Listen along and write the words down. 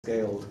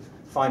scaled,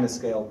 finer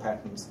scale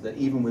patterns that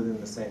even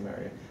within the same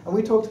area. And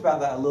we talked about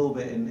that a little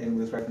bit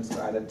with reference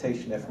to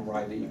adaptation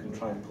fMRI, that you can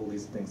try and pull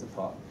these things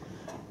apart.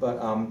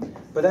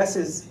 But as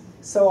is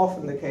so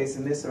often the case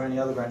in this or any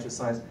other branch of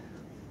science,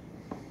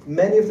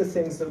 many of the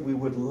things that we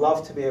would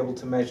love to be able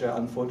to measure,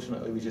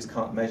 unfortunately, we just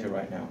can't measure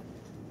right now.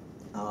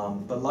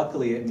 But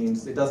luckily,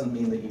 it doesn't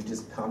mean that you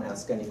just can't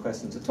ask any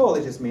questions at all.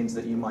 It just means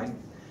that you might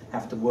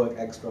have to work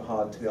extra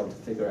hard to be able to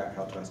figure out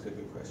how to ask a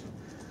good question.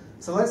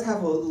 So let's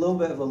have a little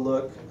bit of a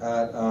look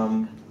at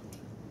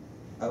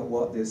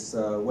what this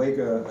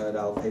Wk et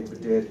al. Paper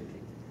did,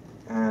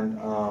 and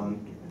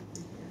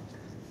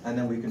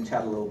then we can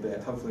chat a little bit.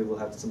 Hopefully, we'll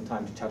have some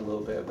time to chat a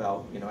little bit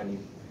about any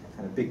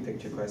kind of big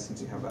picture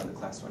questions you have about the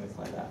class or anything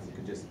like that. You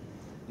could just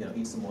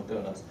eat some more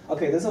donuts.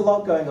 Okay, there's a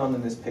lot going on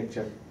in this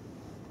picture.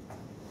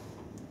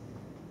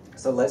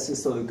 So let's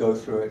just sort of go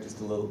through it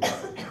just a little bit.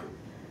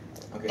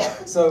 Okay,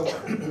 so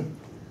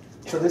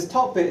this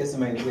top bit is the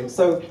main thing.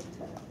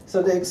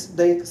 So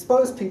they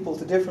exposed people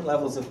to different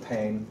levels of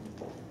pain,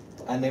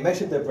 and they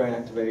measured their brain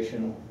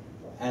activation,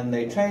 and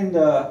they trained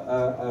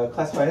a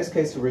classifier, in this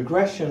case a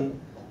regression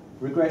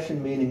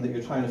meaning that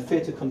you're trying to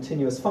fit a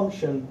continuous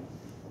function,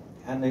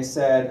 and they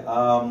said,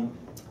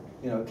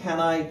 can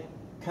I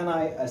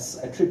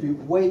attribute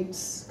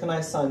weights, can I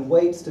assign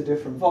weights to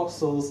different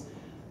voxels,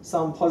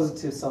 some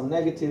positive, some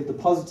negative. The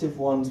positive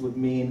ones would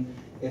mean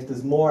if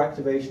there's more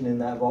activation in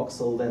that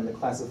voxel, then the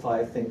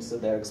classifier thinks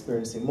that they're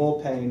experiencing more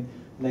pain.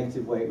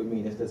 Negative weight would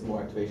mean if there's more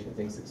activation, it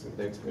thinks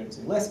they're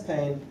experiencing less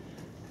pain.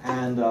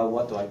 And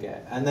what do I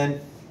get? And then,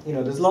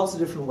 there's lots of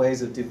different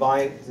ways of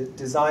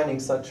designing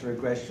such a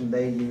regression.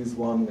 They use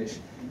one which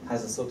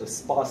has a sort of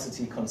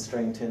sparsity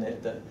constraint in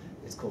it that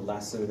it's called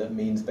lasso. That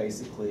means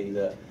basically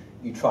that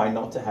you try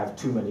not to have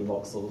too many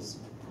voxels.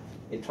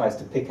 It tries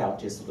to pick out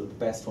just sort of the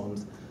best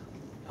ones.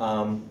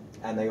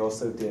 And they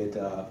also did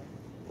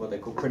what they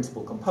call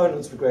principal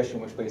components regression,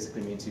 which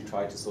basically means you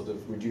try to sort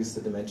of reduce the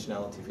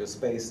dimensionality of your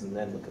space and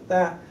then look at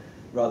that,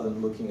 rather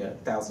than looking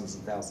at thousands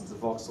and thousands of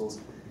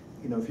voxels.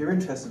 If you're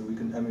interested, we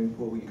can.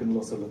 You can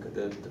also look at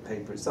the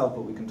paper itself,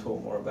 but we can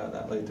talk more about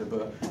that later.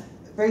 But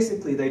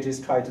basically, they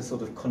just try to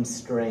sort of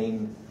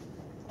constrain.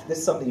 This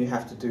is something you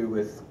have to do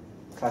with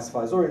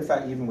classifiers, or in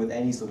fact, even with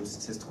any sort of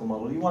statistical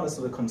model. You want to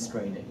sort of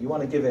constrain it. You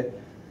want to give it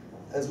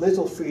as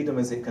little freedom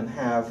as it can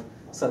have,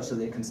 such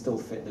that it can still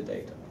fit the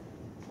data.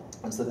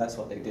 And so that's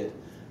what they did.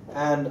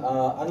 And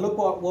look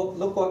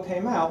what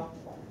came out.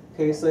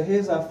 Okay, so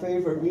here's our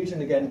favorite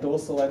region again,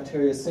 dorsal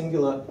anterior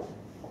singular.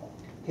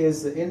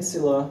 Here's the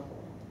insula,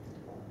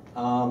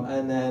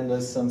 and then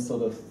there's some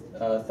sort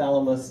of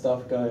thalamus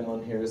stuff going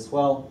on here as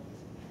well.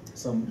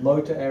 Some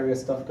motor area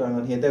stuff going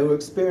on here. They were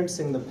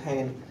experiencing the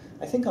pain,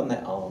 I think, on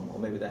their arm or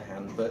maybe their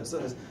hand. But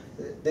so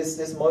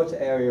this motor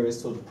area is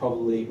sort of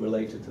probably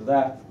related to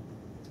that.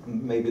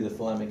 Maybe the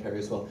thalamic area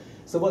as well.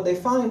 So what they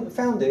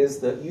found is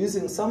that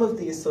using some of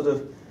these sort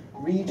of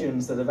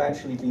regions that have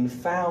actually been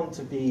found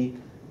to be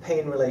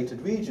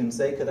pain-related regions,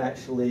 they could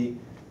actually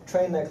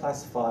train their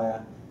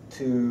classifier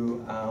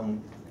to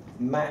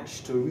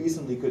match to a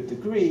reasonably good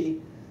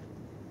degree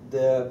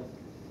the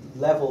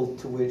level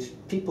to which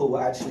people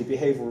were actually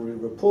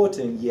behaviorally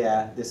reporting,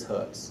 yeah, this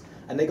hurts.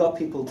 And they got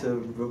people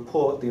to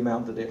report the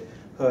amount that it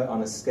hurt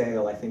on a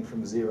scale, I think,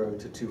 from 0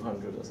 to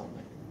 200 or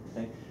something.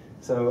 Okay?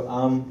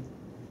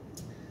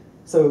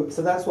 So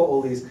that's what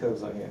all these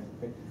curves are here.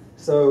 Okay?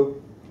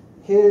 So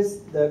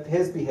here's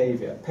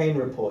behavior, pain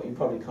report. You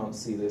probably can't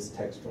see this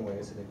text from where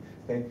you're sitting.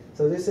 Okay?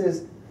 So this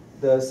is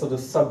the sort of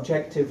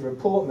subjective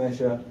report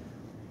measure,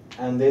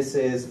 and this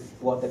is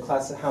what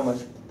how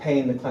much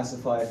pain the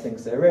classifier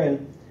thinks they're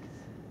in.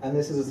 And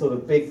this is a sort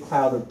of big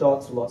cloud of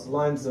dots with lots of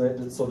lines in it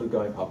that's sort of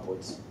going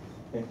upwards.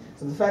 Okay?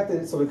 So the fact that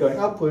it's sort of going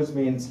upwards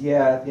means,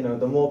 yeah,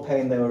 the more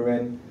pain they were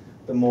in,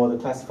 the more the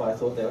classifier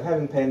thought they were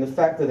having pain. The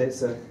fact that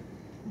it's a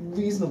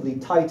reasonably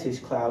tightish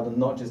cloud and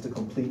not just a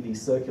completely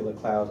circular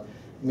cloud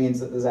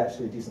means that there's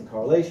actually a decent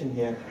correlation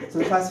here. So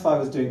the classifier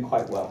was doing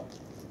quite well.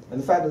 And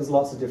the fact that there's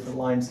lots of different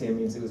lines here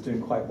means it was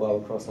doing quite well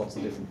across lots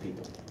of different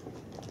people.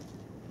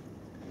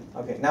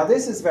 Okay, now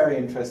this is very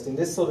interesting.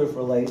 This sort of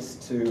relates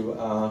to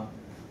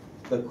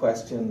the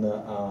question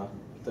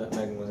that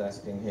Megan was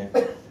asking here.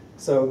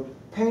 So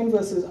pain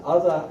versus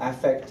other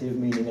affective,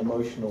 meaning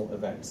emotional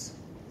events.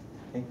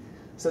 Okay?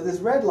 So this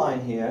red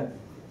line here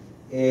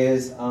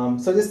is,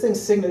 so this thing's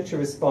signature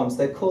response.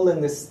 They're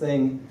calling this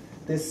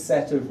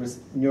set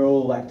of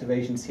neural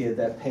activations here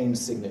their pain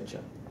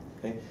signature.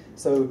 Okay?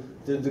 So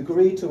the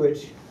degree to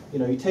which,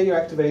 you take your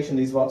activation,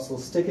 these voxels,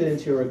 stick it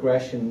into your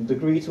regression,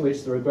 degree to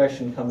which the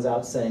regression comes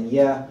out saying,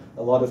 yeah,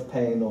 a lot of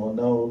pain, or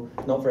no,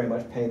 not very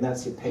much pain,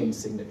 that's your pain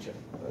signature.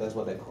 That's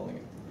what they're calling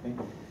it. Okay?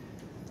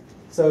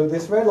 So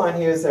this red line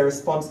here is their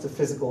response to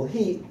physical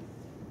heat,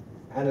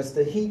 and as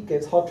the heat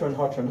gets hotter and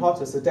hotter and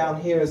hotter, so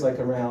down here is like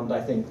around, I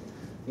think,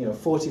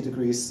 40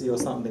 degrees C or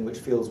something, which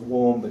feels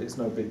warm, but it's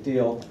no big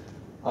deal.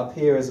 Up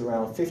here is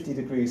around 50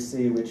 degrees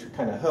C, which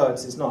kind of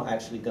hurts. It's not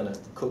actually going to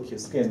cook your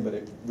skin, but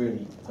it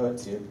really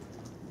hurts you.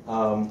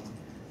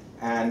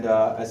 And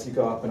as you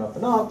go up and up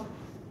and up,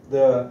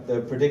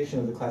 the prediction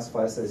of the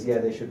classifier says, yeah,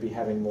 they should be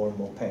having more and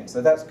more pain.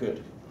 So that's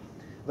good.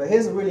 But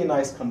here's a really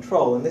nice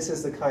control, and this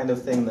is the kind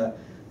of thing that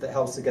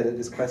helps to get at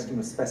this question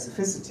of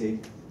specificity.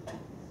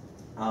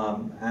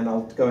 And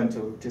I'll go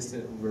into just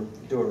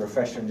do a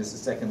refresher in just a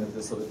second of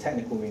the sort of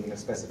technical meaning of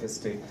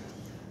specificity.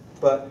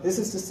 But this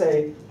is to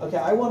say, okay,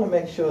 I want to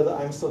make sure that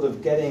I'm sort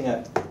of getting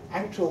at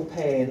actual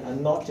pain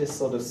and not just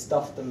sort of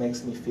stuff that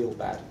makes me feel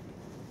bad.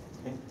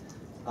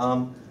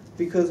 Okay?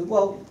 Because,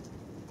 well,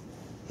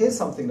 here's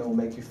something that will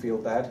make you feel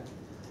bad.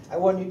 I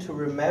want you to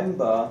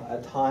remember a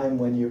time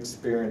when you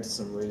experienced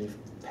some really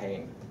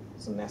pain,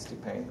 some nasty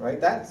pain, right?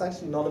 That's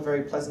actually not a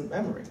very pleasant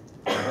memory.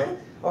 Right?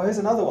 Oh, here's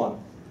another one.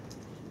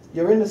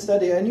 You're in a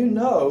study and you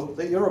know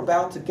that you're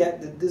about to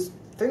get, this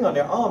thing on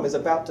your arm is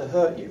about to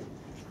hurt you.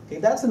 Okay,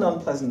 that's an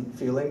unpleasant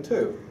feeling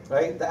too,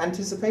 right? The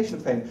anticipation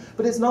of pain.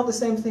 But it's not the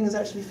same thing as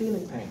actually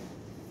feeling pain.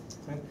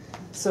 Right?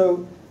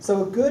 So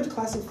a good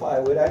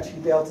classifier would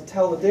actually be able to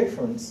tell the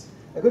difference.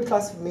 A good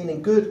classifier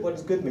meaning good, what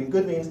does good mean?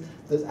 Good means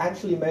that's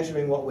actually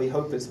measuring what we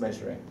hope it's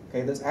measuring.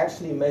 Okay, that's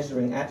actually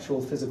measuring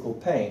actual physical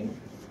pain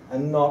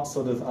and not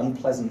sort of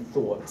unpleasant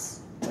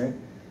thoughts. Right?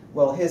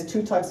 Well, here's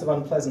two types of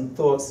unpleasant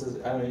thoughts.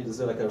 I don't know, there's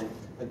like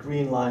a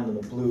green line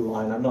and a blue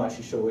line. I'm not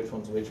actually sure which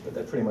one's which, but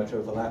they're pretty much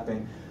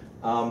overlapping.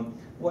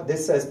 What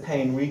this says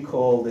pain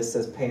recall, this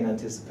says pain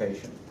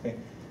anticipation. Okay?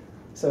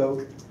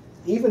 So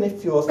even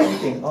if you're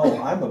thinking, oh,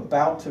 I'm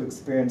about to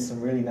experience some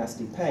really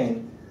nasty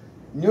pain,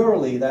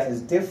 neurally that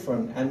is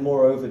different and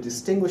moreover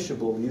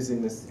distinguishable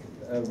using this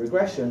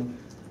regression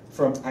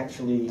from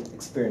actually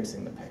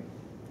experiencing the pain.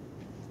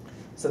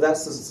 So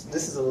this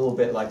is a little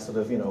bit like sort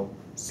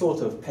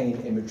of pain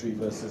imagery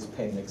versus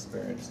pain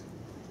experience.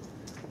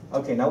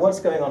 Okay, now what's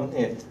going on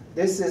here?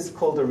 This is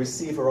called a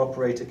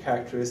receiver-operator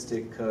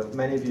characteristic curve. How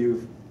many of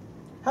you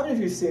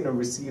have seen a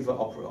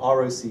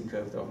ROC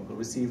curve, though? A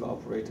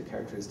receiver-operator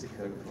characteristic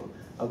curve before?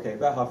 Okay,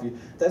 about half of you.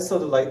 That's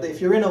sort of like,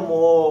 if you're in a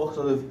more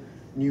sort of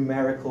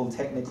numerical,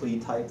 technically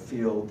type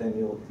field, then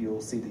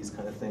you'll see these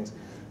kind of things.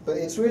 But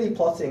it's really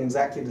plotting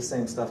exactly the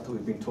same stuff that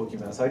we've been talking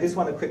about. So I just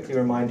want to quickly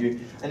remind you,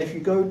 and if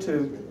you go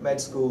to med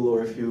school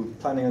or if you're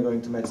planning on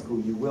going to med school,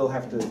 you will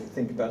have to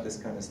think about this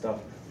kind of stuff.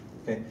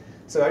 Okay.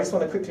 So I just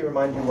want to quickly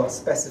remind you what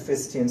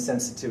specificity and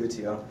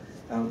sensitivity are.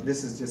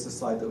 This is just a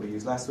slide that we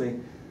used last week.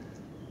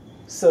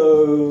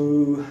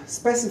 So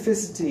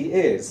specificity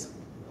is,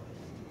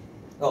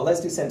 let's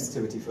do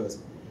sensitivity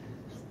first.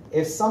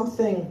 If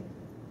something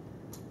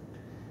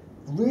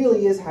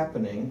really is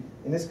happening,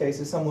 in this case,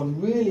 if someone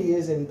really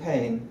is in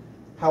pain,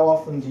 how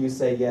often do you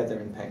say, yeah, they're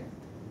in pain?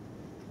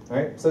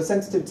 Right? So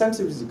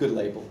sensitivity is a good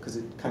label because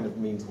it kind of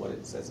means what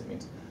it says it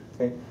means.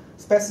 Okay?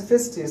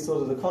 Specificity is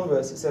sort of the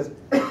converse. It says,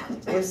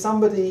 if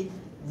somebody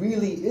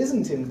really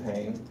isn't in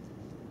pain,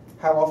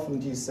 how often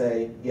do you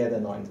say, yeah,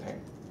 they're not in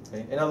pain?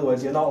 Okay? In other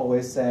words, you're not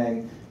always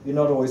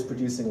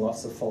producing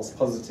lots of false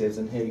positives,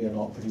 and here you're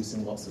not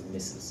producing lots of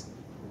misses.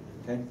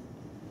 Okay?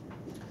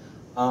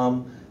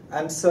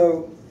 And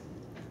so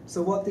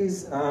what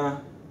these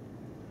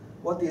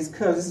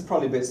curves, this is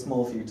probably a bit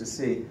small for you to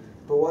see,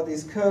 but what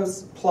these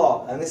curves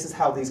plot, and this is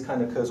how these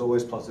kind of curves are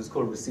always plotted, it's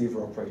called a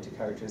receiver-operator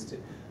characteristic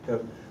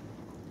curve.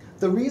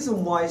 The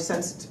reason why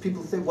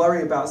people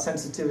worry about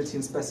sensitivity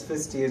and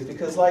specificity is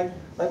because, like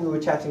we were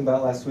chatting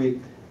about last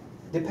week,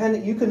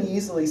 you can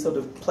easily sort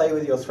of play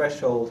with your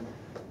threshold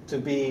to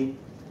be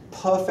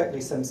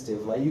perfectly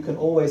sensitive. Like you can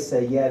always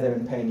say, yeah, they're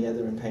in pain, yeah,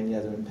 they're in pain, yeah,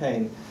 they're in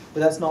pain.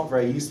 But that's not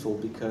very useful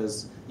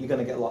because you're going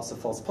to get lots of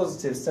false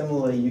positives.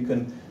 Similarly, you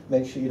can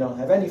make sure you don't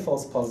have any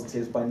false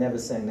positives by never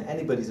saying that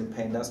anybody's in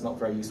pain. That's not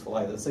very useful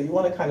either. So you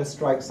want to kind of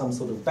strike some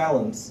sort of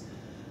balance.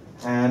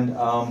 And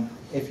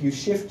if you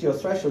shift your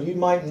threshold, you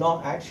might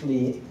not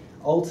actually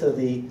alter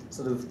the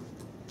sort of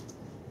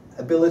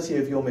ability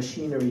of your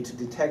machinery to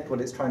detect what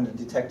it's trying to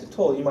detect at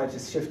all. You might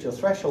just shift your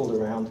threshold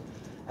around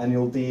and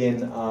you'll be in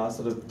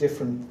sort of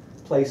different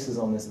places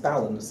on this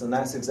balance. And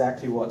that's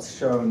exactly what's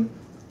shown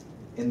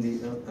in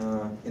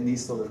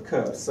these sort of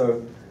curves.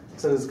 So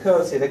there's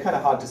curves here. They're kind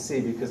of hard to see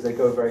because they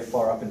go very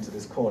far up into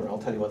this corner. I'll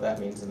tell you what that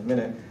means in a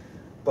minute.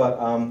 But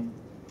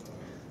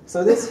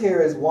so this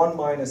here is 1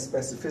 minus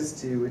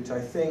specificity, which I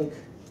think,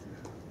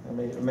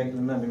 let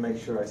me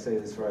make sure I say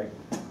this right.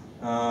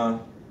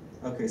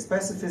 Okay,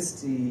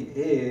 specificity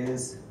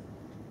is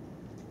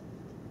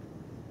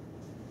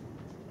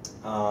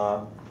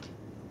how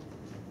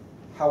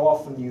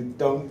often you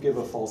don't give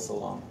a false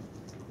alarm.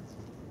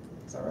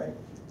 Is that right?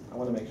 I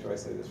want to make sure I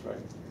say this right.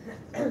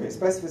 Okay,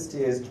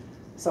 specificity is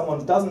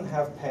someone doesn't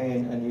have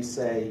pain and you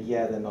say,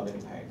 yeah, they're not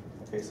in pain.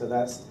 Okay, so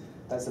that's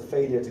a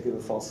failure to give a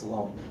false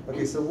alarm.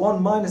 Okay, so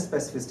 1 minus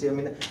specificity, I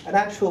mean,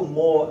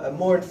 a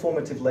more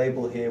informative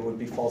label here would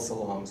be false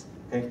alarms.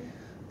 Okay,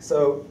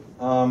 so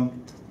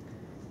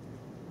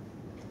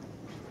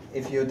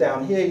if you're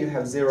down here, you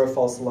have 0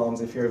 false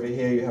alarms. If you're over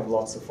here, you have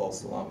lots of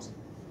false alarms.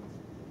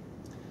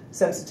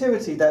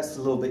 Sensitivity, that's a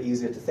little bit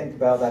easier to think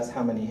about. That's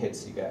how many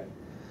hits you get.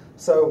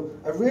 So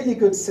a really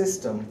good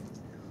system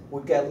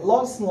would get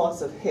lots and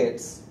lots of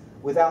hits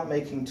without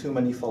making too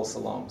many false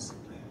alarms.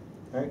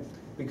 Right?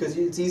 because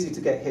it's easy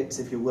to get hits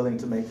if you're willing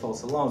to make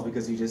false alarms,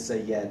 because you just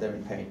say, yeah, they're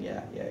in pain,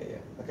 yeah.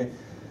 Okay,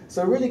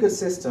 so a really good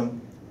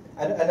system,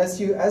 and as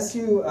you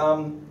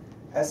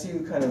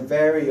kind of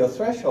vary your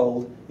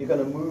threshold, you're going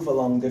to move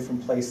along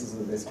different places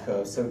of this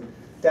curve. So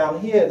down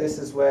here, this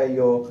is where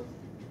you're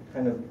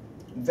kind of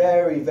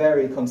very,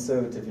 very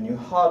conservative, and you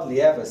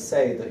hardly ever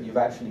say that you've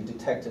actually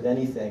detected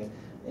anything,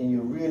 and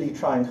you're really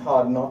trying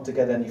hard not to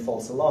get any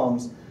false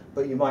alarms,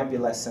 but you might be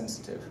less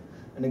sensitive.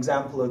 An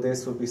example of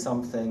this would be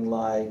something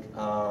like,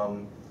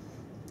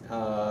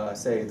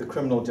 say, the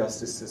criminal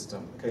justice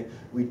system. Okay?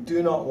 We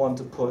do not want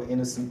to put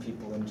innocent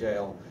people in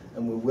jail,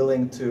 and we're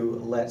willing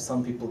to let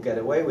some people get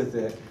away with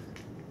it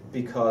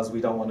because we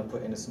don't want to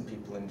put innocent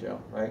people in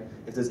jail. Right?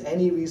 If there's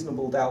any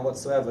reasonable doubt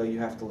whatsoever, you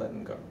have to let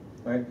them go.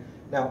 Right?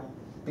 Now,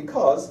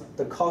 because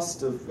the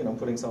cost of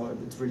putting someone,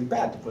 it's really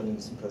bad to put an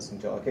innocent person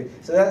in jail. Okay?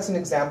 So that's an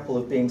example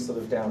of being sort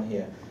of down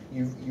here.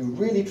 You're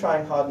really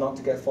trying hard not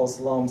to get false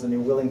alarms, and you're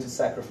willing to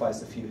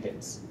sacrifice a few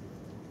hits.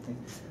 Okay?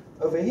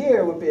 Over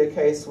here would be a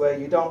case where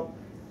you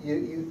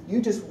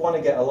just want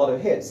to get a lot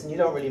of hits, and you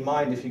don't really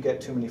mind if you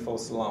get too many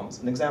false alarms.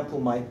 An example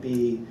might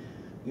be,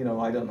 I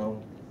don't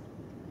know,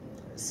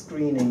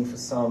 screening for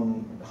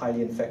some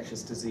highly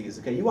infectious disease.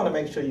 Okay, you want to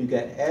make sure you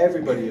get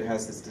everybody who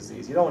has this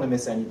disease. You don't want to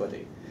miss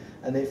anybody.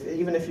 And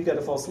even if you get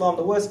a false alarm,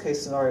 the worst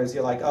case scenario is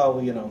you're like, oh,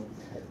 well,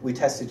 we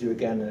tested you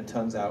again and it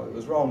turns out it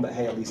was wrong, but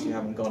hey, at least you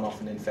haven't gone off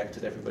and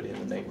infected everybody in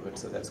the neighborhood,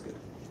 so that's good.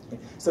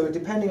 Okay? So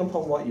depending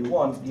upon what you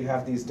want, you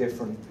have these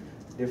different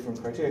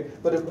criteria.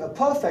 But a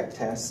perfect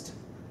test,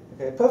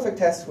 okay, a perfect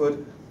test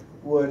would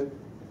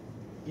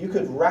you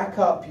could rack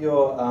up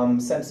your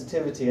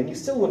sensitivity and you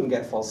still wouldn't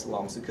get false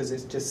alarms because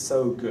it's just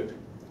so good.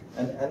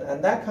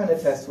 And that kind of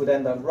test would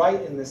end up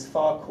right in this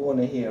far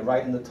corner here,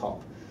 right in the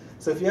top.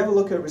 So if you ever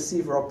look at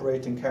receiver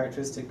operating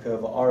characteristic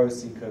curve, or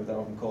ROC curve, they're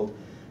often called,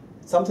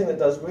 something that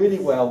does really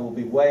well will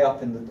be way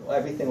up in the,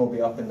 everything will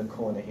be up in the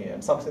corner here.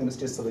 And something that's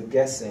just sort of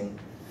guessing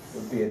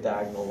would be a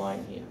diagonal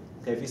line here.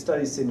 Okay, if you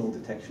study signal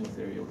detection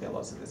theory, you'll get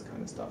lots of this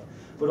kind of stuff.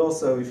 But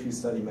also, if you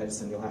study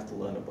medicine, you'll have to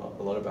learn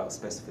a lot about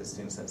specificity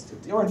and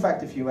sensitivity. Or in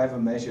fact, if you ever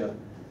measure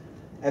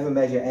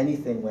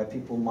anything where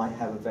people might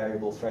have a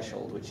variable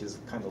threshold, which is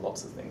kind of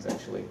lots of things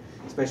actually,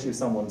 especially if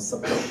someone's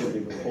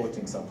subjectively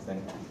reporting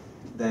something,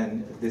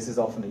 then this is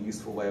often a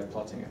useful way of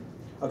plotting it.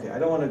 Okay, I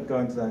don't want to go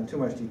into that in too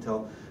much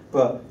detail,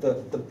 but the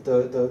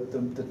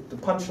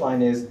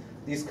punchline is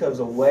these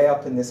curves are way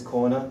up in this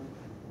corner,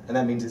 and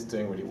that means it's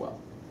doing really well.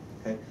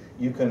 Okay,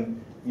 you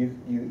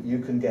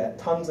can get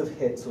tons of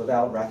hits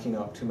without racking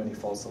up too many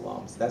false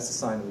alarms. That's a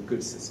sign of a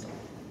good system.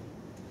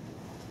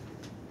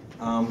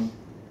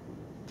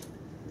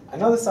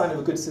 Another sign of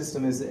a good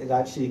system is that it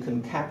actually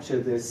can capture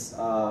this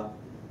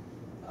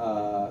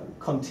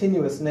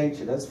continuous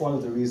nature. That's one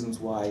of the reasons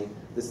why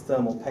this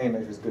thermal pain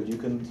measure is good.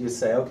 You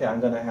say, okay, I'm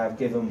going to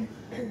give them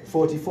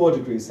 44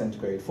 degrees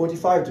centigrade,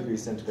 45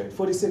 degrees centigrade,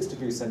 46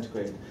 degrees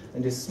centigrade,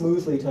 and just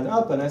smoothly turn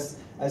up. And as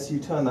you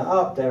turn that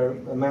up, their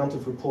amount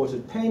of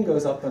reported pain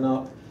goes up,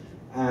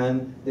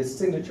 and this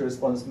signature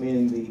response,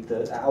 meaning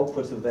the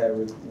output of their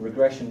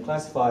regression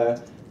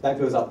classifier, that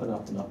goes up and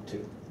up and up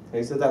too.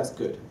 Okay, so that's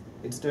good.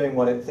 It's doing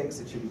what it thinks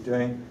it should be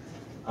doing.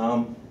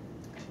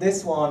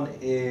 This one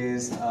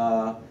is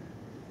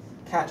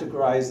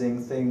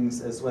categorizing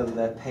things as whether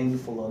they're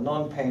painful or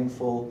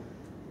non-painful,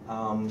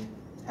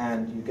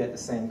 and you get the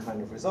same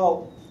kind of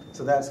result.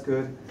 So that's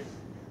good.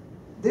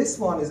 This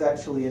one is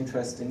actually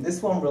interesting.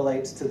 This one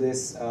relates to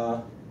this.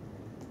 Oh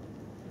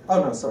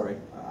no, sorry.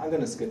 I'm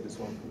going to skip this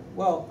one.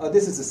 Well,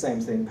 this is the same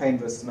thing: pain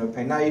versus no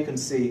pain. Now you can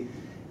see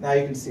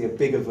a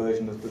bigger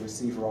version of the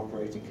receiver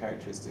operating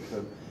characteristic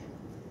curve.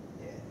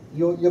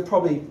 You're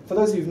probably, for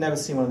those of you who've never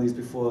seen one of these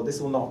before, this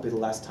will not be the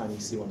last time you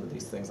see one of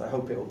these things. I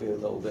hope it will be a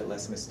little bit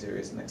less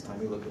mysterious next time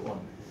you look at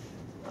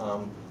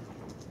one.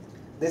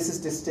 This is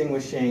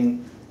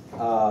distinguishing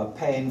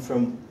pain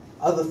from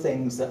other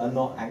things that are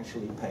not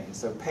actually pain.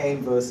 So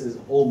pain versus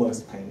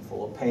almost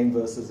painful, or pain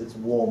versus it's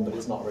warm but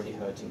it's not really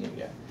hurting you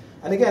yet.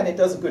 And again, it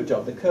does a good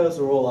job. The curves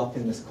are all up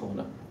in this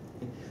corner.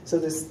 So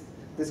this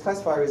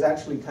classifier is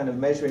actually kind of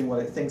measuring what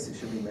it thinks it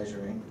should be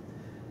measuring.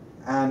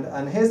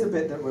 And here's the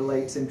bit that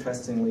relates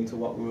interestingly to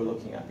what we were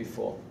looking at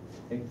before.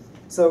 Okay?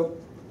 So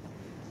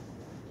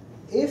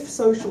if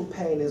social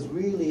pain is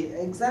really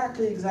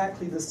exactly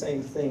the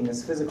same thing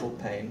as physical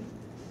pain,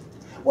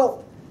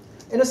 well,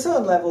 in a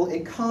certain level,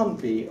 it can't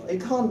be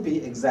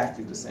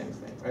exactly the same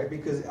thing, right?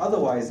 Because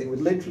otherwise, it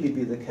would literally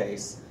be the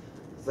case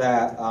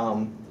that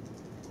I'm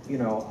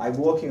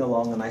walking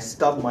along and I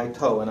stub my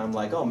toe, and I'm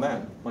like, oh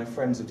man, my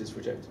friends have just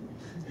rejected me,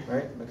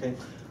 right? Okay.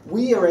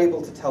 We are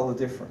able to tell the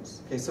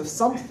difference. Okay, so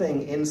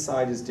something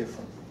inside is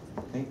different.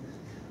 Okay?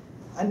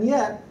 And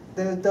yet,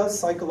 there does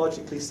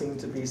psychologically seem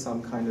to be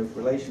some kind of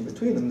relation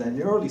between them. There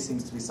neurally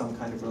seems to be some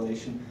kind of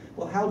relation.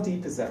 Well, how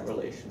deep is that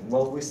relation?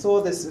 Well, we saw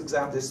this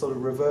sort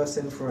of reverse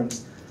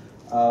inference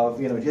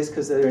of, just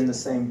because they're in the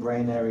same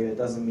brain area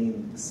doesn't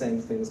mean the same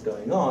thing's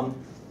going on.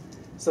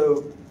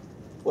 So,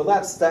 well,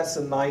 that's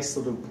a nice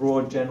sort of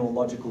broad general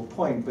logical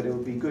point, but it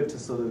would be good to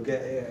sort of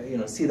get,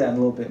 see that in a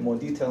little bit more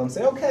detail and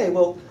say, okay,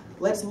 well,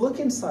 let's look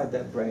inside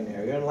that brain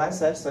area and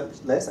let's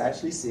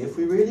actually see if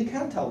we really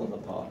can tell them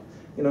apart.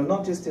 You know,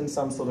 not just in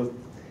some sort of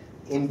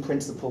in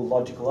principle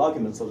logical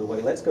argument sort of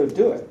way. Let's go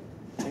do it.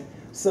 Okay?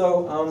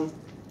 So,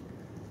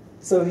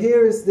 so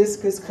here is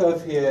this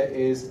curve here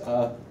is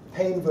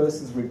pain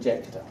versus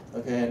rejecter,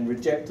 okay, and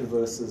rejecter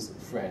versus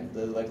friend.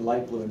 They're like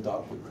light blue and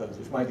dark blue curves,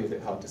 which might be a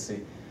bit hard to see.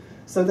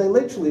 So they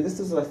literally, this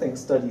is I think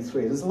study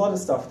 3. There's a lot of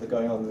stuff that's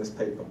going on in this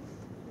paper.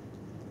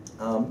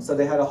 So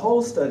they had a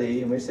whole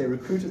study in which they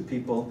recruited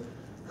people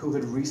who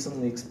had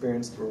recently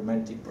experienced a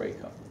romantic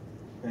breakup.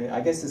 Okay? I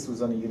guess this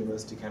was on a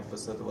university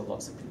campus, so there were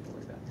lots of people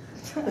like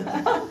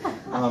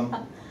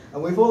that.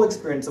 And we've all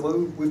experienced it. Well,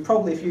 we've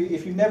probably,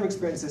 if you've never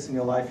experienced this in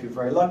your life, you're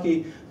very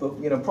lucky. But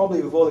you know,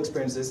 probably we've all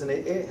experienced this, and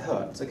it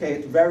hurts. Okay,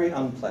 it's very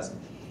unpleasant.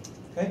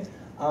 Okay,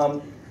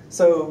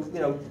 so you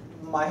know,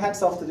 my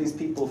hats off to these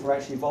people for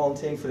actually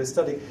volunteering for this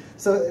study.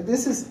 So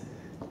this is,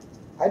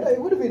 I know it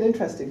would have been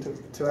interesting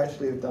to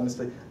actually have done this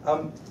study.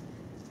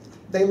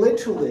 They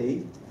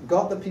literally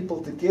got the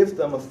people to give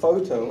them a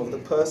photo of the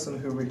person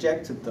who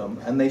rejected them,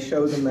 and they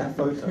showed them that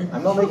photo.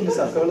 I'm not making this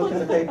up. Go look in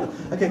the paper.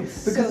 Okay,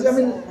 because I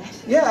mean,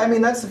 yeah, I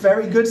mean that's a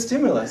very good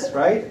stimulus,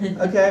 right?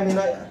 Okay, I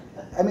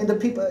mean the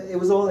people. It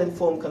was all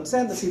informed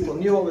consent. The people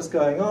knew what was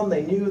going on.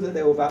 They knew that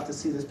they were about to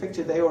see this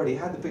picture. They already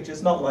had the picture.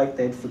 It's not like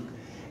they'd.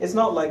 It's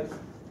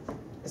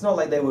not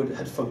like they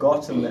had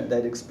forgotten that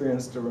they'd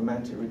experienced a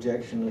romantic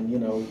rejection and, you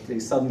know, they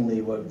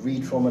suddenly were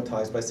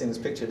re-traumatized by seeing this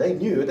picture. They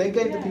knew. They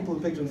gave the people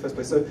the picture in the first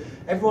place. So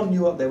everyone knew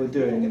what they were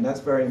doing, and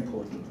that's very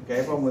important. Okay,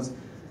 everyone was...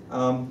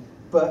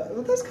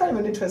 but that's kind of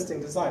an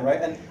interesting design,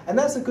 right? And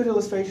that's a good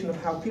illustration of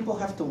how people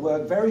have to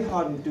work very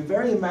hard and do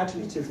very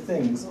imaginative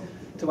things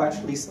to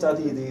actually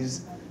study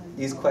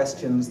these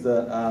questions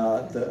that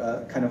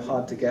are kind of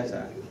hard to get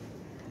at.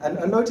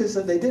 And notice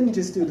that they didn't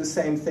just do the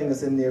same thing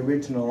as in the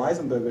original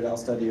Eisenberg et al.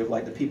 Study of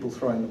like the people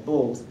throwing the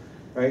balls,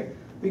 right?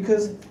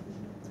 Because,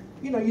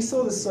 you know, you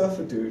saw the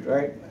surfer dude,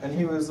 right? And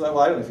he was like,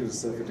 well, I don't know if he was a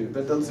surfer dude,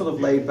 but the sort of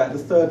laid back, the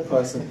third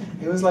person,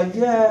 he was like,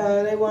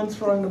 yeah, they weren't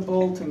throwing the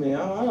ball to me.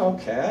 Oh, I don't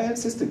care,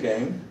 it's just a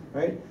game,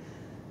 right?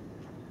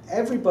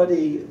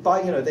 Everybody,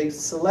 you know, they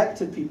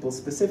selected people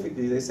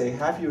specifically. They say,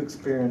 have you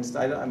experienced,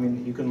 I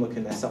mean, you can look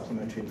in their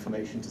supplementary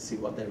information to see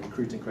what their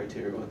recruiting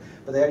criteria were,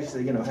 but they actually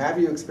say, you know, have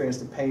you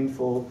experienced a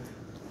painful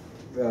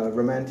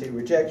romantic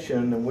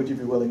rejection, and would you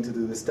be willing to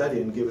do the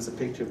study and give us a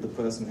picture of the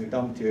person who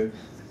dumped you?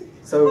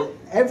 So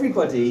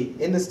everybody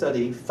in the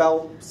study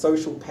felt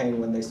social pain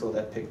when they saw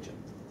that picture.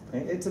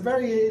 Okay? It's a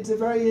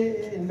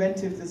very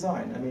inventive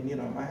design. I mean, you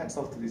know, my hats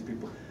off to these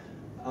people.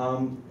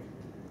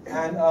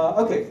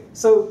 Okay,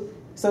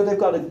 so they've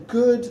got a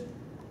good,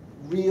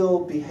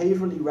 real,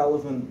 behaviorally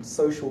relevant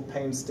social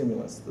pain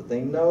stimulus that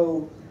they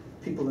know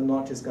people are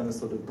not just going to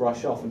sort of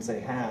brush off and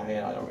say,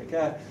 yeah, I don't really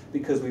care,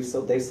 because they've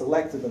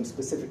selected them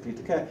specifically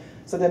to care.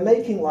 So they're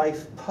making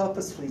life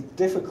purposefully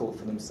difficult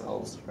for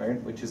themselves, right,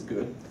 which is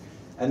good.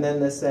 And then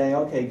they're saying,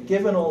 okay,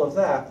 given all of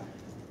that,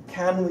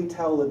 can we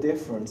tell the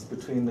difference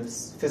between the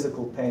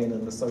physical pain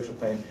and the social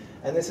pain?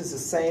 And this is the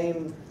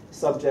same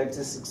subject.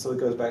 This sort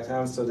of goes back to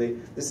our study.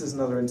 This is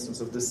another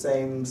instance of the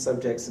same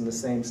subjects in the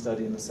same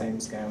study in the same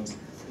scans.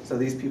 So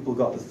these people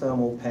got the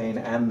thermal pain,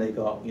 and they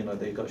got, you know,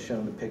 they got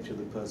shown the picture of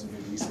the person who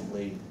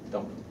recently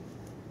dumped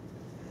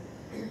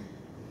them.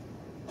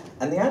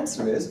 And the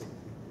answer is,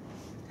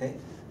 okay,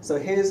 so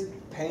here's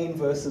pain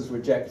versus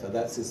rejecter.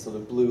 That's this sort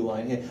of blue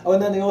line here. Oh,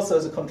 and then they also,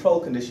 as a control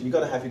condition, you've got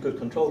to have your good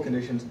control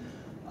conditions.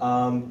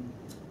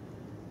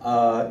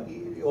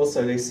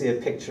 Also, they see a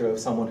picture of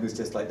someone who's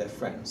just like their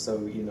friend.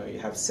 So, you know, you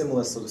have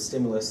similar sort of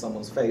stimulus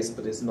someone's face,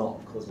 but it's not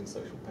causing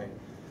social pain.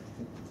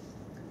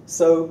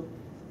 So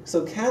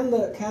can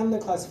the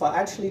classifier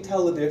actually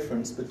tell the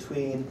difference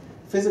between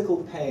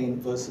physical pain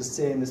versus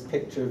seeing this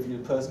picture of the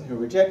person who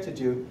rejected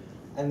you?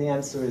 And the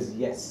answer is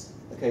yes.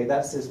 Okay,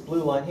 that's this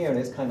blue line here, and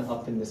it's kind of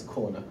up in this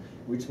corner,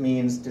 which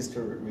means, just to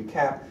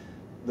recap,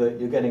 that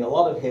you're getting a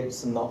lot of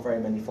hits and not very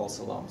many false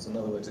alarms. In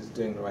other words, it's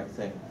doing the right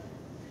thing.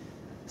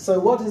 So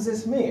what does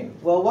this mean?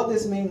 Well, what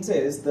this means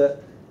is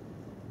that,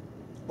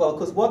 well,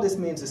 because what this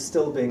means is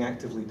still being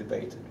actively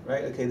debated,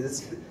 right? Okay,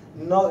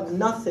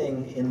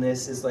 nothing in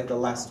this is like the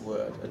last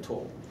word at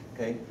all,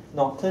 okay?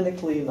 Not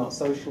clinically, not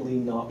socially,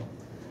 not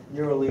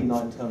neurally,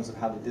 not in terms of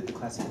how they did the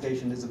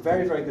classification. It's a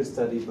very, very good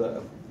study,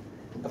 but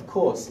of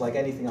course, like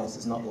anything else,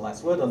 it's not the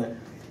last word on it.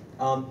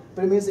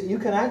 But it means that you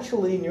can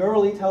actually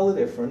neurally tell the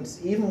difference,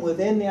 even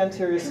within the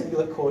anterior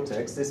cingulate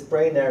cortex, this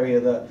brain area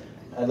that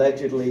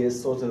allegedly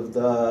is sort of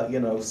the, you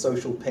know,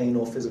 social pain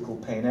or physical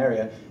pain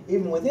area.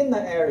 Even within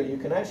that area, you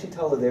can actually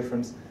tell the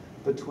difference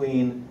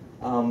between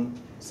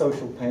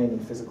social pain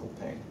and physical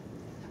pain.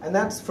 And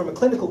that's, from a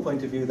clinical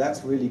point of view,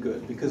 that's really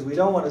good, because we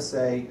don't want to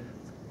say,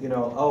 you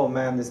know, oh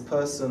man, this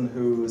person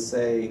who,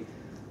 say,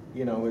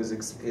 you know,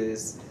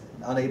 is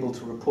unable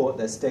to report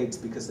their states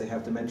because they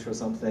have dementia or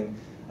something.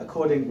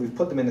 We've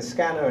put them in a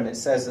scanner and it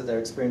says that they're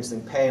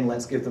experiencing pain,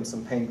 let's give them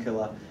some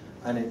painkiller.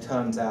 And it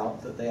turns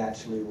out that they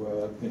actually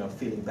were, you know,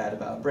 feeling bad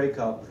about a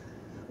breakup.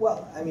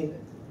 Well, I mean,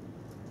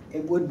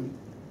 it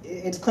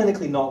it's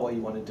clinically not what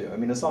you want to do. I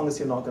mean, as long as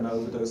you're not going to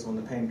overdose on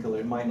the painkiller,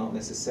 it might not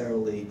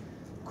necessarily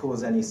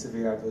cause any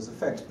severe adverse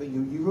effects, but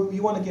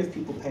you want to give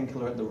people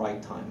painkiller at the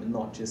right time and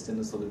not just in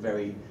a sort of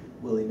very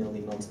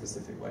willy-nilly,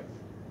 non-specific way.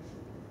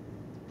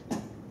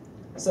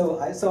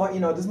 So you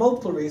know, there's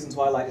multiple reasons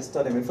why I like this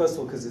study. I mean, first of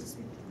all, because it's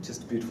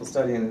just a beautiful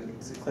study and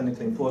it's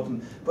clinically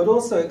important, but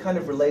also it kind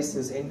of relates to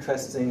this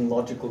interesting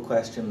logical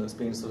question that's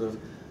been sort of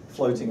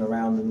floating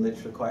around in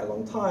literature quite a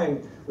long time,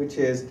 which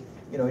is,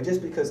 you know,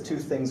 just because two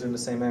things are in the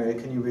same area,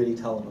 can you really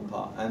tell them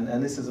apart?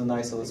 And this is a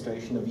nice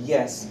illustration of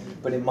yes,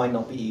 but it might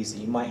not be easy.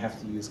 You might have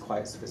to use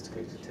quite a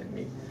sophisticated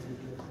technique.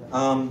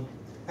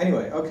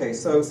 Anyway, okay,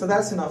 so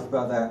that's enough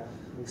about that.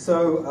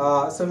 So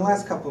in the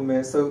last couple of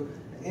minutes,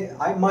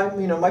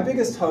 my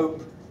biggest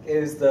hope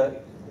is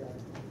that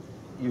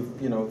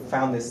you've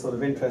found this sort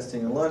of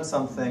interesting and learned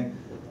something.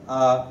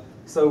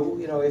 So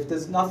you know, if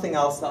there's nothing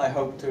else that I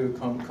hope to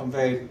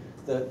convey,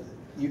 that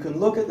you can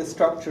look at the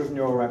structure of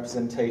neural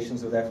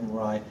representations with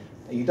fMRI,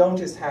 and you don't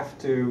just have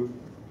to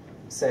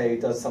say,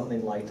 does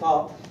something light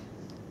up?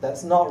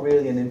 That's not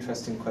really an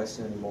interesting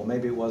question anymore.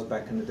 Maybe it was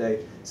back in the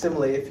day.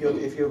 Similarly, if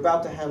you're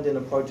about to hand in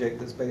a project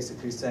that's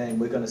basically saying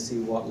we're going to see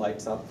what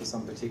lights up for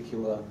some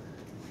particular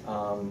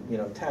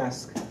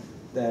task,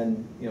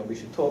 then we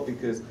should talk,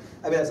 because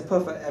I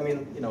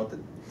mean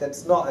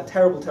that's not a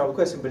terrible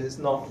question, but it's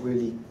not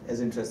really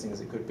as interesting as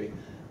it could be.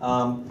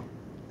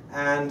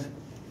 And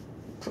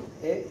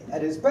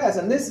at its best,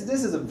 and this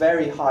is a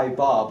very high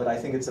bar, but I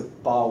think it's a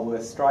bar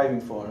worth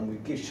striving for, and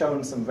we've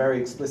shown some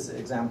very explicit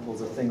examples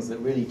of things that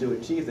really do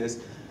achieve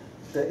this.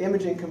 The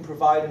imaging can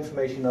provide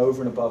information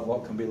over and above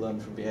what can be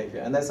learned from behavior,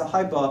 and that's a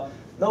high bar,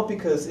 not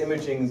because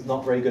imaging is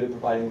not very good at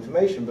providing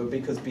information, but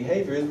because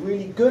behavior is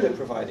really good at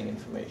providing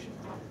information.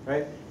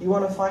 Right? You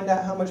want to find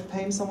out how much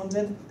pain someone's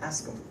in?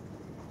 Ask them.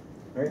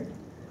 Right?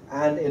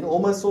 And in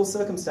almost all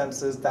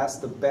circumstances, that's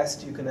the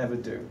best you can ever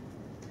do.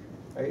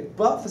 Right?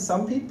 But for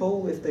some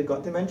people, if they've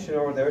got dementia,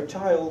 or they're a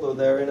child, or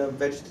they're in a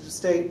vegetative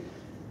state,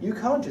 you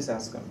can't just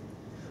ask them.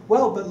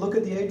 Well, but look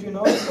at the Adrian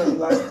Owen study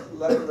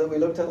that we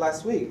looked at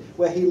last week,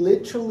 where he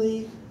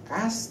literally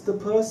asked the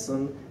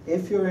person,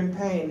 if you're in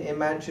pain,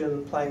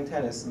 imagine playing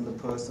tennis, and the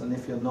person,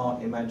 if you're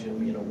not, imagine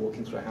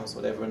walking through a house, or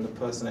whatever, and the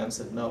person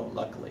answered no,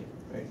 luckily.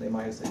 Right? They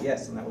might have said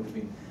yes, and that would have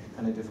been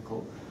kind of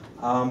difficult.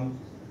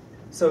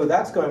 So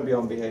that's going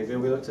beyond behavior.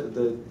 We looked at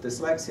the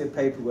dyslexia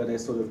paper, where they're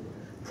sort of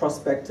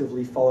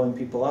prospectively following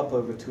people up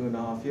over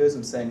 2.5 years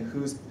and saying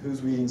whose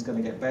reading's going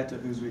to get better,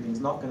 whose reading's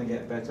not going to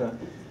get better.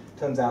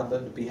 Turns out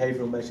that the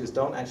behavioral measures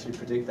don't actually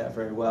predict that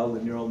very well.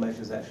 The neural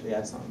measures actually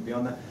add something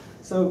beyond that.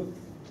 So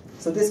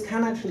this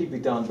can actually be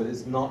done, but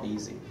it's not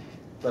easy.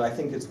 But I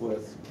think it's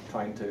worth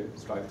trying to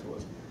strive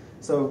towards.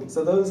 So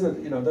those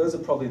are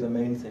probably the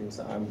main things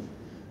that I'm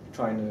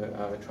trying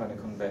to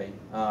convey.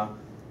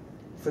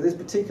 For this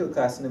particular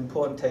class, an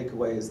important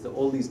takeaway is that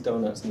all these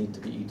donuts need to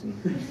be eaten.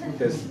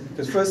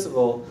 Because first of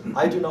all,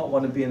 I do not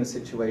want to be in a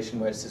situation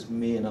where it's just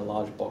me and a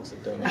large box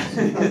of donuts.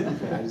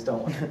 I just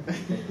don't want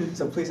to.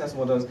 So please have some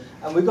more donuts.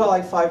 And we've got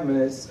like 5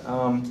 minutes.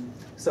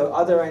 So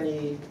are there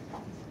any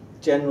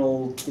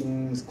general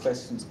things,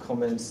 questions,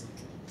 comments,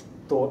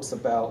 thoughts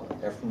about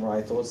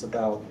fMRI, thoughts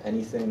about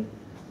anything,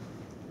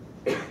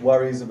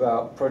 worries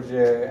about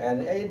project,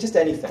 and just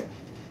anything?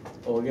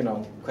 Or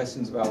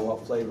questions about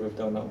what flavor of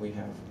donut we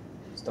have.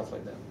 Stuff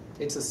like that.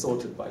 It's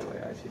assorted, by the way.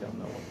 I actually don't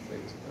know what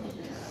flavors.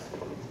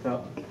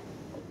 No.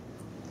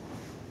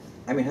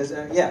 I mean,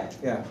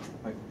 yeah.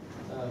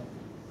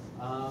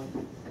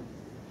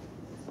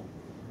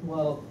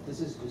 Well,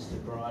 this is just a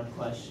broad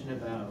question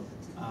about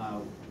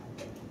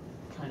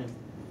kind of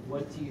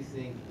what do you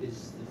think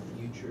is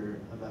the future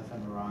of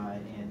fMRI,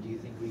 and do you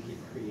think we could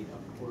create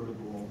a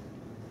portable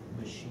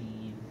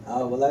machine?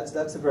 Well,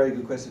 that's a very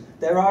good question.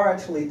 There are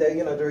actually,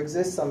 there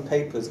exist some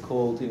papers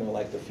called,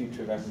 like the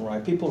future of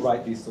fMRI. People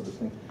write these sort of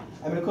things.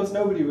 I mean, of course,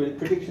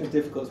 prediction is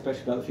difficult,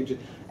 especially about the future.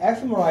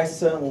 fMRI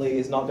certainly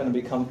is not going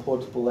to become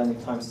portable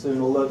anytime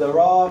soon, although there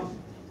are,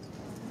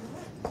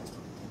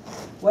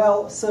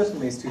 well,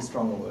 certainly is too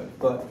strong a word,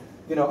 but,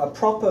 a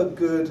proper,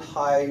 good,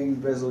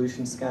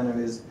 high-resolution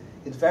scanner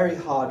it's very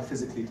hard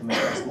physically to make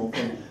that small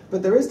thing.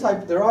 But there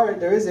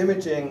is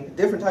imaging,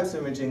 different types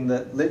of imaging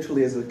that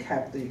literally is a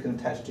cap that you can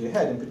attach to your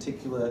head, in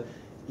particular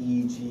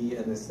EEG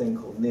and this thing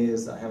called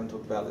NIRS that I haven't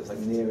talked about, it's like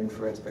near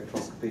infrared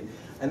spectroscopy.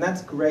 And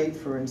that's great,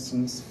 for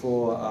instance,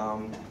 for,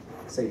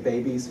 say,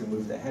 babies who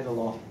move their head a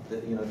lot,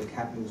 the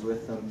cap moves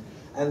with them.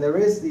 And there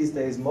is, these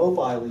days,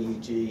 mobile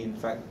EEG. In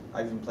fact,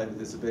 I even played with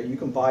this a bit. You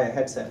can buy a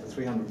headset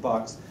for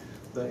 $300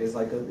 that is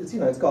like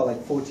it's got like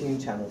 14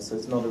 channels, so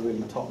it's not a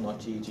really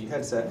top-notch EEG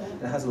headset.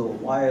 It has a little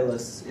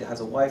wireless, it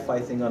has a Wi-Fi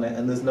thing on it,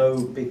 and there's no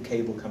big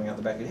cable coming out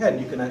the back of your head,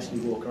 and you can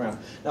actually walk around.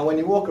 Now, when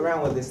you walk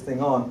around with this thing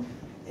on,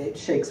 it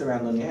shakes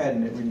around on your head,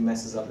 and it really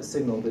messes up the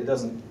signal, but it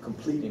doesn't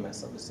completely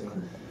mess up the signal.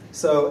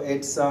 So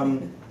it's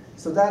so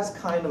that's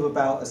kind of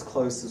about as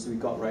close as we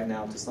got right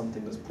now to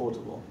something that's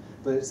portable.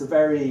 But it's a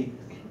very,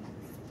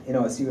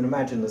 as you can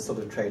imagine, there's sort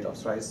of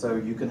trade-offs, right? So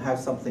you can have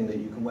something that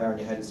you can wear on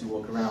your head as you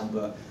walk around,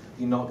 but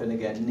you're not going to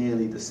get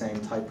nearly the same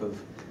type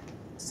of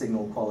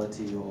signal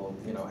quality or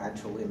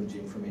actual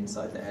imaging from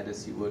inside the head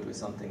as you would with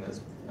something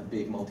that's a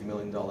big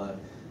multi-million-dollar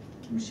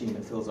machine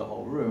that fills a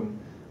whole room.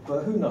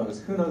 But who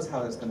knows? Who knows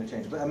how that's going to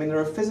change? But I mean, there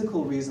are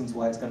physical reasons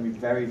why it's going to be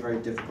very, very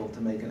difficult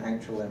to make an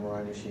actual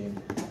MRI machine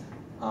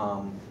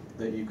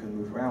that you can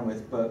move around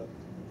with. But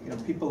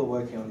people are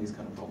working on these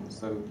kind of problems.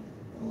 So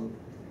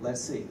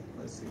let's see.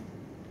 Let's see.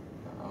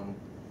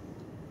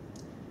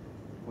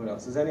 What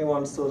else? Has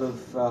anyone has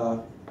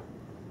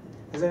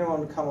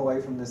anyone come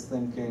away from this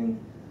thinking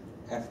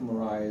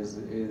fMRI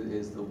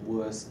is the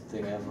worst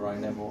thing ever? I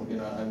never,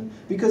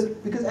 because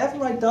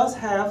fMRI does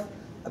have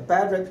a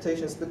bad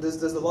reputation, but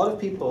there's a lot of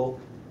people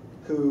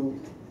who,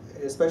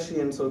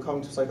 especially in sort of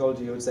cognitive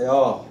psychology, would say,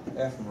 oh,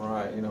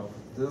 fMRI,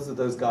 those are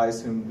those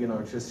guys who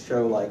just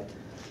show like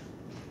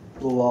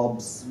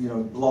blobs,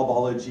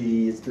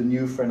 blobology. It's the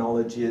new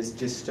phrenology. It's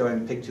just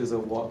showing pictures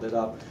of what lit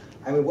up.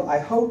 I mean, what I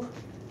hope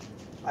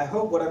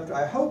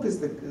is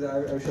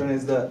that I've shown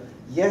is that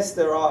yes,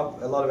 there are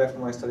a lot of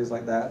fMRI studies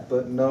like that,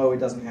 but no, it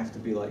doesn't have to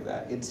be like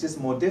that. It's just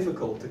more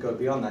difficult to go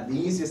beyond that. The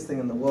easiest thing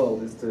in the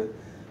world is to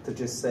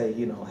just say,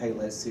 hey,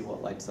 let's see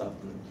what lights up,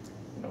 and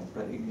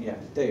but yeah,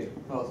 Dave.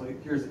 Well, so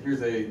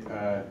here's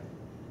a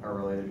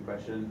related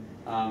question.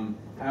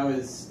 How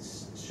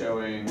is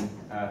showing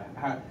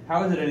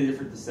how is it any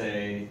different to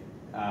say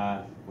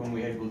when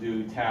we had people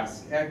do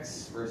task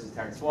X versus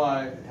task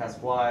Y?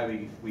 Task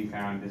Y, we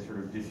found this sort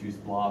of diffuse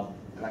blob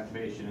of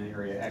activation in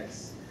area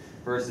X,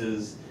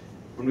 versus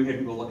when we had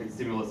people look at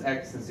stimulus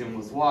X and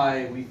stimulus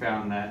Y, we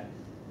found that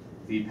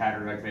the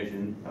pattern of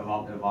activation of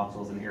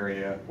voxels in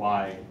area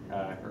Y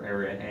or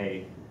area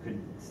A could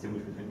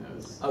distinguish between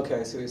those. Okay,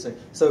 I see what you're saying.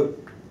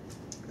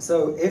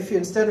 So if you,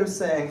 instead of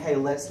saying, hey,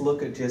 let's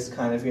look at just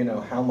kind of,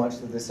 how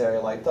much did this area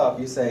light up,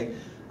 you say,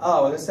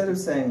 oh, well, instead of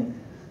saying,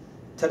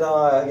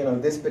 ta-da,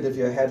 this bit of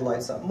your head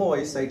lights up more,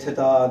 you say,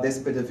 ta-da, this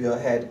bit of your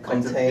head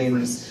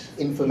contains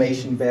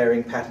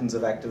information-bearing patterns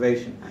of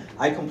activation.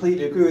 I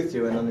completely agree with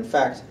you, and in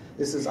fact,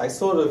 I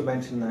sort of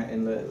mentioned that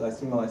in the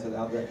last email I sent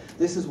out there.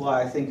 This is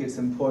why I think it's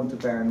important to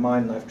bear in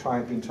mind, and I've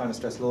been trying to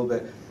stress a little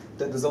bit,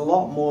 that there's a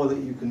lot more that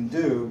you can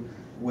do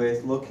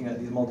with looking at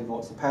these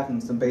multivoxel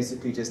patterns than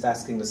basically just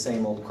asking the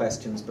same old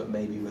questions, but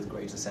maybe with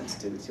greater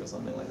sensitivity or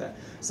something like that.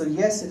 So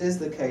yes, it is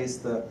the case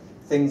that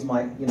things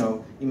might,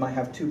 you might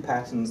have two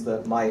patterns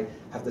that might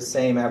have the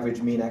same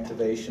average mean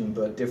activation,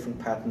 but different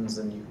patterns,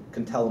 and you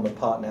can tell them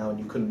apart now and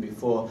you couldn't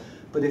before.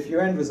 But if your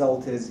end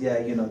result is,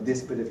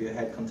 this bit of your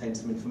head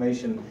contains some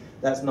information,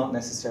 that's not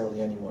necessarily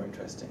any more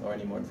interesting or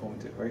any more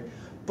informative, right?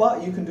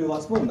 But you can do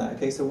lots more than that,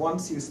 okay? So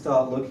once you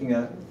start looking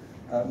at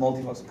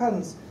multivoxel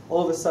patterns,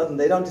 all of a sudden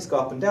they don't just go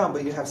up and down,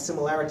 but you have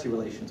similarity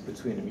relations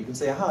between them. You can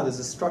say, aha, there's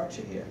a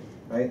structure here,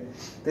 right?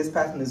 This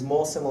pattern is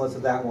more similar to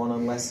that one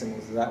and less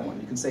similar to that one.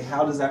 You can say,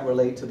 how does that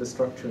relate to the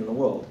structure in the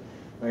world,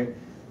 right?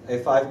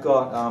 If I've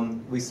got,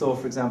 we saw,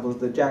 for example,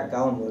 the Jack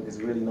Gallen work is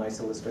a really nice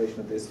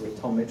illustration of this, or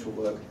Tom Mitchell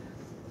work,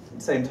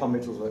 same Tom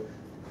Mitchell's work.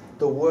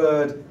 The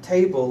word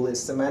table is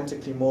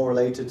semantically more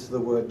related to the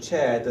word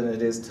chair than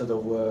it is to the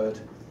word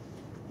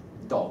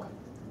dog,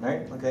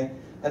 right? Okay,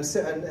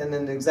 and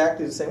in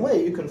exactly the same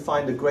way, you can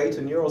find a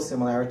greater neural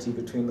similarity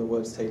between the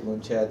words table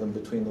and chair than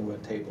between the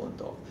word table and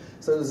dog.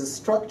 So there's a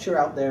structure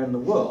out there in the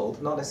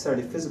world, not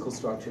necessarily physical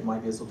structure. It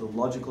might be a sort of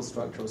logical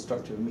structure or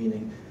structure of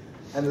meaning,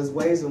 and there's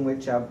ways in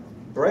which our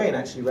brain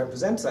actually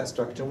represents that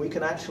structure, and we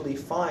can actually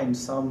find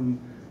some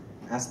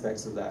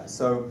aspects of that.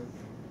 So.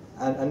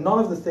 And none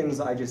of the things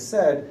that I just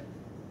said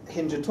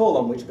hinge at all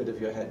on which bit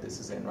of your head this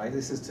is in, right?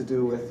 This is to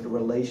do with the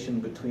relation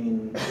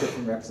between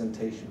different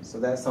representations. So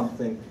that's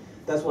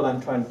what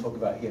I'm trying to talk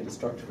about here, the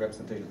structure of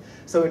representation.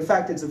 So in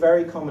fact, it's a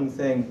very common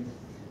thing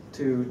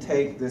to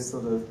take this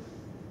sort of,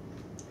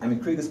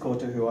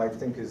 Kriegerskorte, who I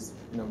think is,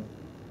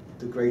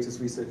 the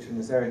greatest researcher in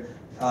this area,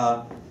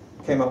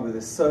 came up with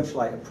this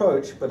searchlight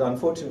approach, but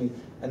unfortunately,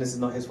 and this is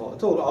not his fault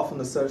at all, often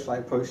the searchlight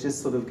approach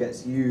just sort of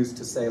gets used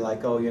to say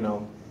like,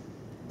 oh,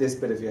 this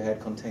bit of your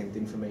head contains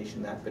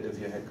information, that bit of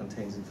your head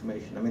contains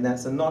information. I mean,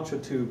 that's a notch or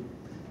two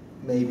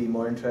maybe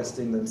more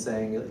interesting than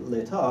saying it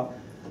lit up,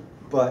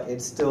 but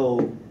it's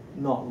still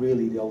not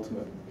really the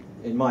ultimate,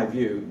 in my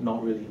view,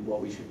 not really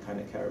what we should kind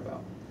of care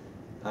about.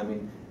 I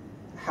mean,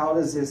 how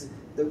does this,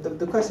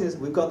 the question is,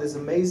 we've got this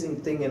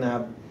amazing thing in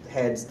our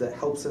heads that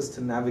helps us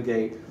to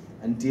navigate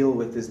and deal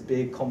with this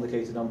big,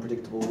 complicated,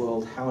 unpredictable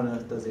world. How on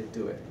earth does it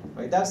do it?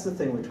 Right? That's the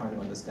thing we're trying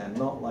to understand,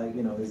 not like,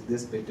 is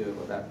this bit do it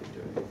or that bit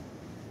do it?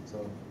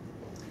 So,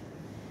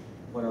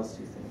 what else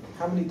do you think?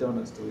 How many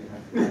donuts do we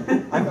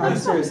have? I'm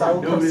serious. I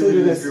will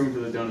consider this. Room for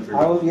the donuts.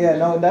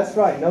 No, that's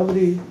right.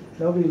 Nobody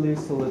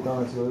leaves till the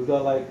donuts. We've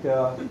got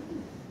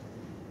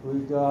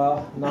we've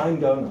got 9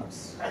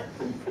 donuts.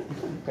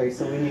 Okay,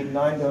 so we need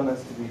 9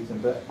 donuts to be eaten.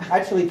 But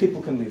actually,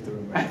 people can leave the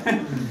room right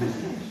now.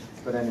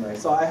 But anyway,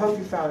 so I hope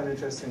you found an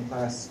interesting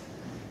class.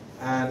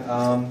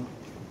 And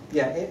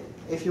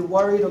if you're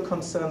worried or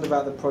concerned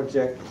about the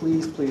project,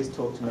 please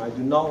talk to me. I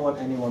do not want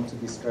anyone to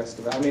be stressed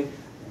about it. I mean,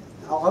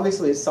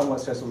 obviously it's somewhat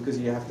stressful because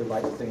you have to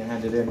write the thing and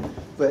hand it in.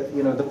 But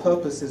the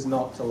purpose is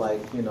not to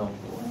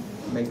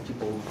make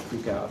people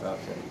freak out about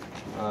it.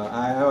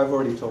 I've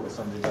already talked with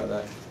somebody about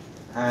that.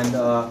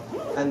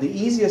 And the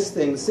easiest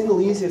thing, the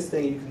single easiest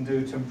thing you can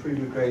do to improve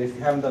your grade, if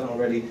you haven't done it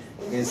already,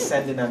 is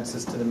send in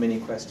answers to the mini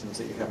questions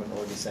that you haven't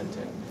already sent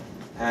in.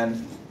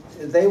 And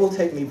they will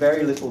take me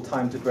very little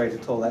time to grade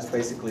at all. That's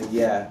basically,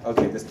 yeah,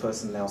 okay, this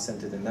person now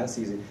sent it in. That's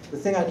easy. The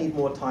thing I need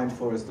more time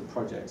for is the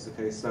projects.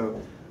 Okay, so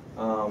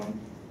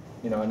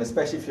and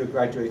especially if you're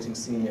graduating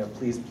senior,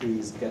 please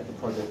get the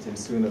project in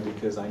sooner,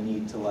 because I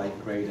need to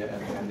grade it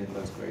and hand in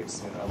those grades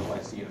sooner.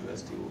 Otherwise, the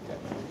university will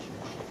get me.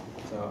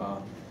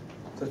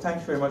 So thank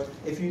you very much.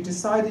 If you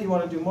decide that you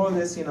want to do more of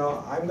this,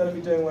 I'm going to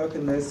be doing work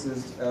in this.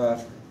 There's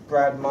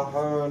Brad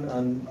Mahone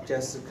and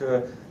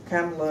Jessica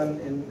Camlin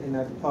in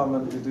our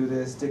department who do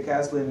this. Dick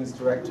Aslin is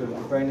director of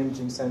the Brain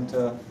Imaging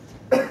Center.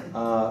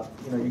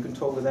 You can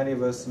talk with any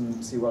of us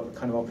and see what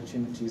kind of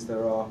opportunities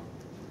there are.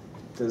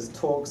 There's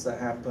talks that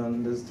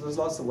happen. There's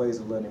lots of ways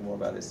of learning more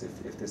about this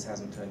if this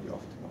hasn't turned you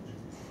off too much.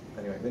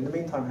 Anyway, in the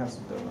meantime, have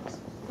some donuts.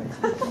 Thanks.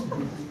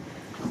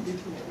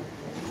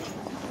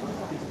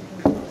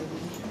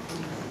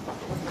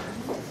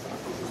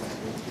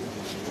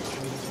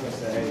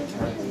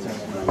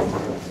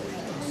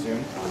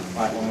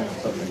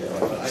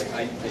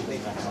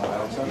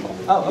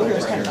 Oh, okay.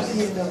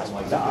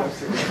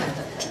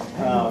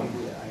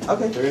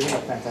 Okay. There isn't a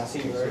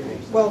fantastic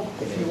well,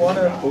 if you want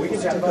to, we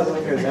can chat about it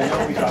because I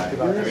know we talked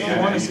about if you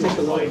want to stick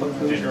a little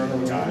conclusion on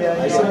the I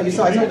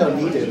don't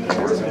need it.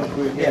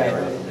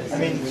 Yeah. I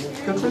mean,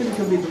 conclusion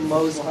can be the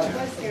most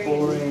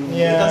boring.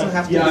 Yeah. It doesn't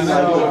have to be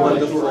like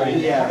wonderful.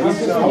 Yeah.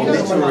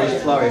 Literary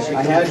flourish.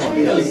 I had to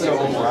be so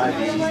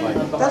overriding.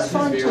 That's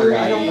fine too.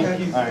 I don't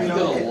have, I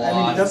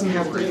mean, it doesn't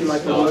have to be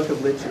like a work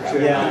of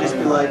literature. Yeah. It can just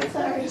be like,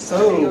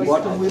 so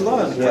what have we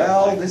learned?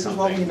 Well, this is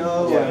what we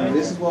know, and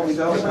this is what we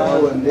don't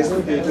know, and this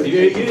would be a good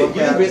thing to look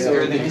at.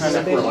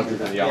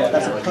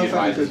 That's a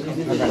perfectly good.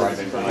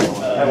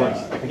 That works.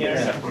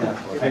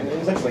 I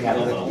essentially had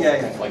it.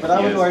 Yeah, but I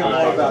would worry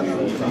more about the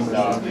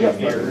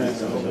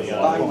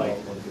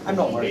I'm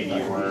not worried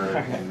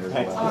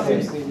about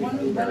it.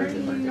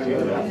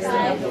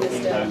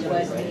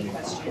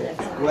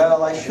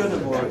 Well, I should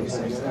have already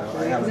said that.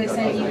 I haven't done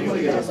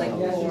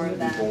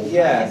that.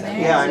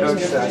 Yeah, I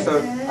noticed that. So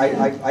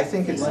I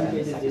think it's,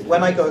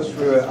 when I go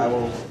through it,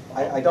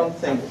 I don't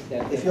think,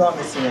 if you are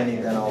missing any,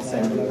 then I'll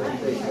send you.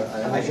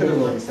 I should have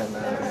already sent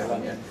that, I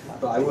haven't yet.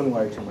 But I wouldn't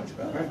worry too much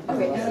about it.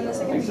 Okay, and then the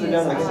second thing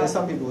is... There's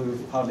some people who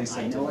hardly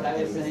send it. So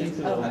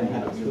don't worry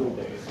about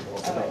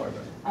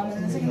it. And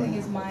then the second thing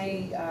is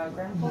my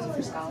grant proposal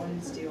for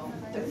Scotland's due on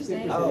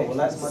Thursday. Oh, well,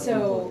 that's much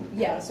so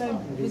I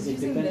was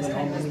using this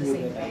kind of as the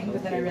same thing,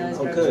 but then I realized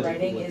what I was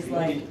writing is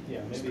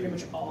just pretty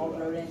much all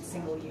wrote in a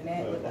single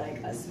unit with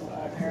a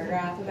small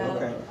paragraph about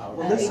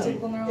well, listen,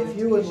 atypical neural if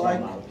you would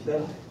like,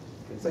 then,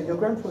 so your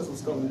grant proposal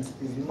Scotland is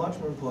much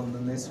more important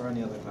than this or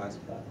any other class.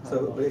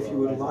 So, but if you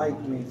would like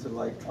me to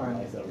try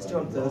and, it's due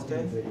on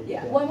Thursday?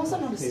 Yeah, well, I'm also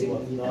not a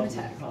student, I'm a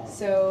tech.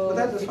 So it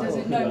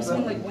doesn't, no, I'm just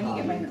saying when you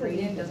get my grade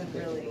in, it doesn't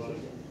really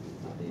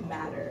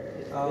matter.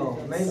 Oh,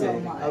 maybe. So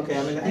much. Okay,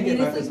 I mean, it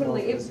matters more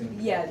for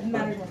yeah, it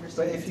matters more for But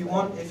students.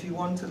 if you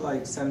want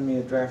to send me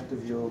a draft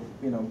of your,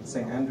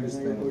 St. Andrews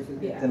thing,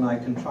 Yeah. then I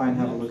can try and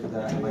have a look at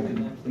that, and I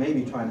can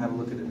maybe try and have a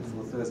look at it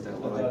before Thursday.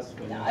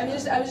 No, I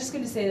was just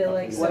going to say that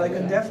What I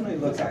can definitely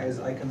look at is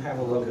I can have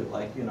a look at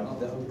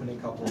the opening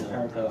couple of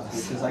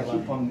paragraphs, because I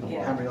keep on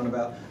hammering on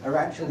about are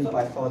actually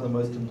by far the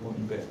most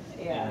important bit.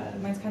 Yeah,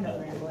 mine's kind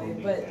of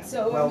rambly, but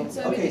so Well,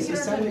 so okay, so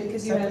because send me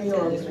you have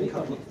your to, opening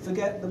couple.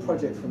 Forget the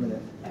project for a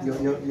minute. Your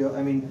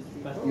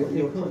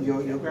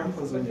grant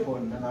proposal is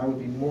important, and I would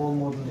be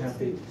more than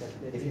happy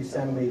if you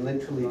send me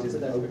literally just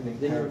an opening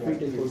paragraph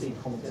with some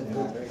comments on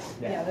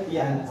that.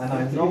 And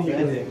I'm not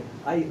kidding.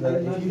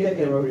 If you get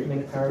your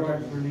opening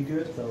paragraph really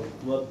good,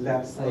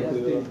 that's like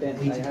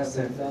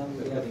 80%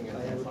 of getting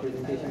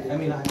it. I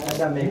mean,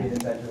 that may be an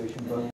exaggeration, but